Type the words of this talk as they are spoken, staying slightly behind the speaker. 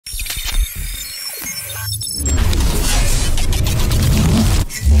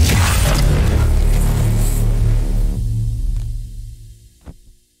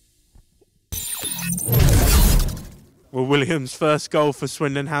Williams, first goal for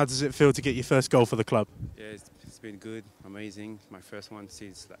Swindon. How does it feel to get your first goal for the club? Yeah, it's been good, amazing. My first one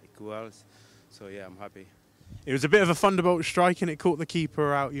since like Wales, so yeah, I'm happy. It was a bit of a thunderbolt strike and it caught the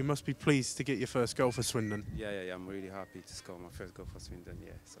keeper out. You must be pleased to get your first goal for Swindon. Yeah, I'm really happy to score my first goal for Swindon.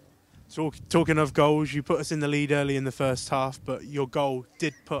 Yeah, So talking of goals, you put us in the lead early in the first half, but your goal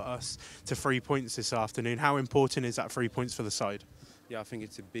did put us to 3 points this afternoon. How important is that 3 points for the side? yeah, I think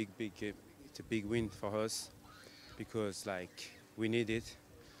it's a big it's a big win for us because like we need it.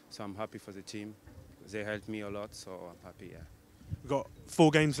 So I'm happy for the team. They helped me a lot, so I'm happy. Yeah. We've got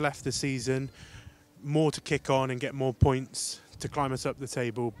 4 games left this season, more to kick on and get more points to climb us up the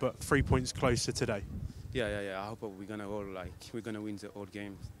table, but 3 points closer today. Yeah. I hope we're gonna win the whole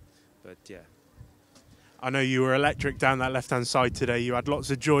game. But yeah. I know you were electric down that left-hand side today. You had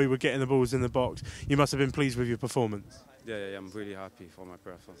lots of joy with getting the balls in the box. You must have been pleased with your performance. Yeah, I'm really happy for my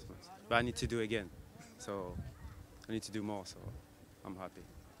performance. But I need to do again, so I need to do more. So I'm happy.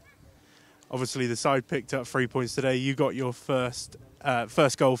 Obviously, the side picked up 3 points today. You got your first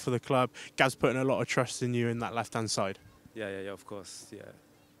goal for the club. Gav's putting a lot of trust in you in that left-hand side. Yeah, of course.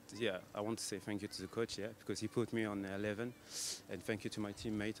 Yeah. I want to say thank you to the coach, because he put me on 11, and thank you to my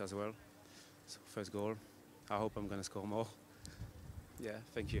teammate as well. So first goal. I hope I'm gonna score more. Yeah,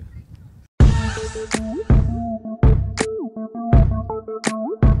 thank you.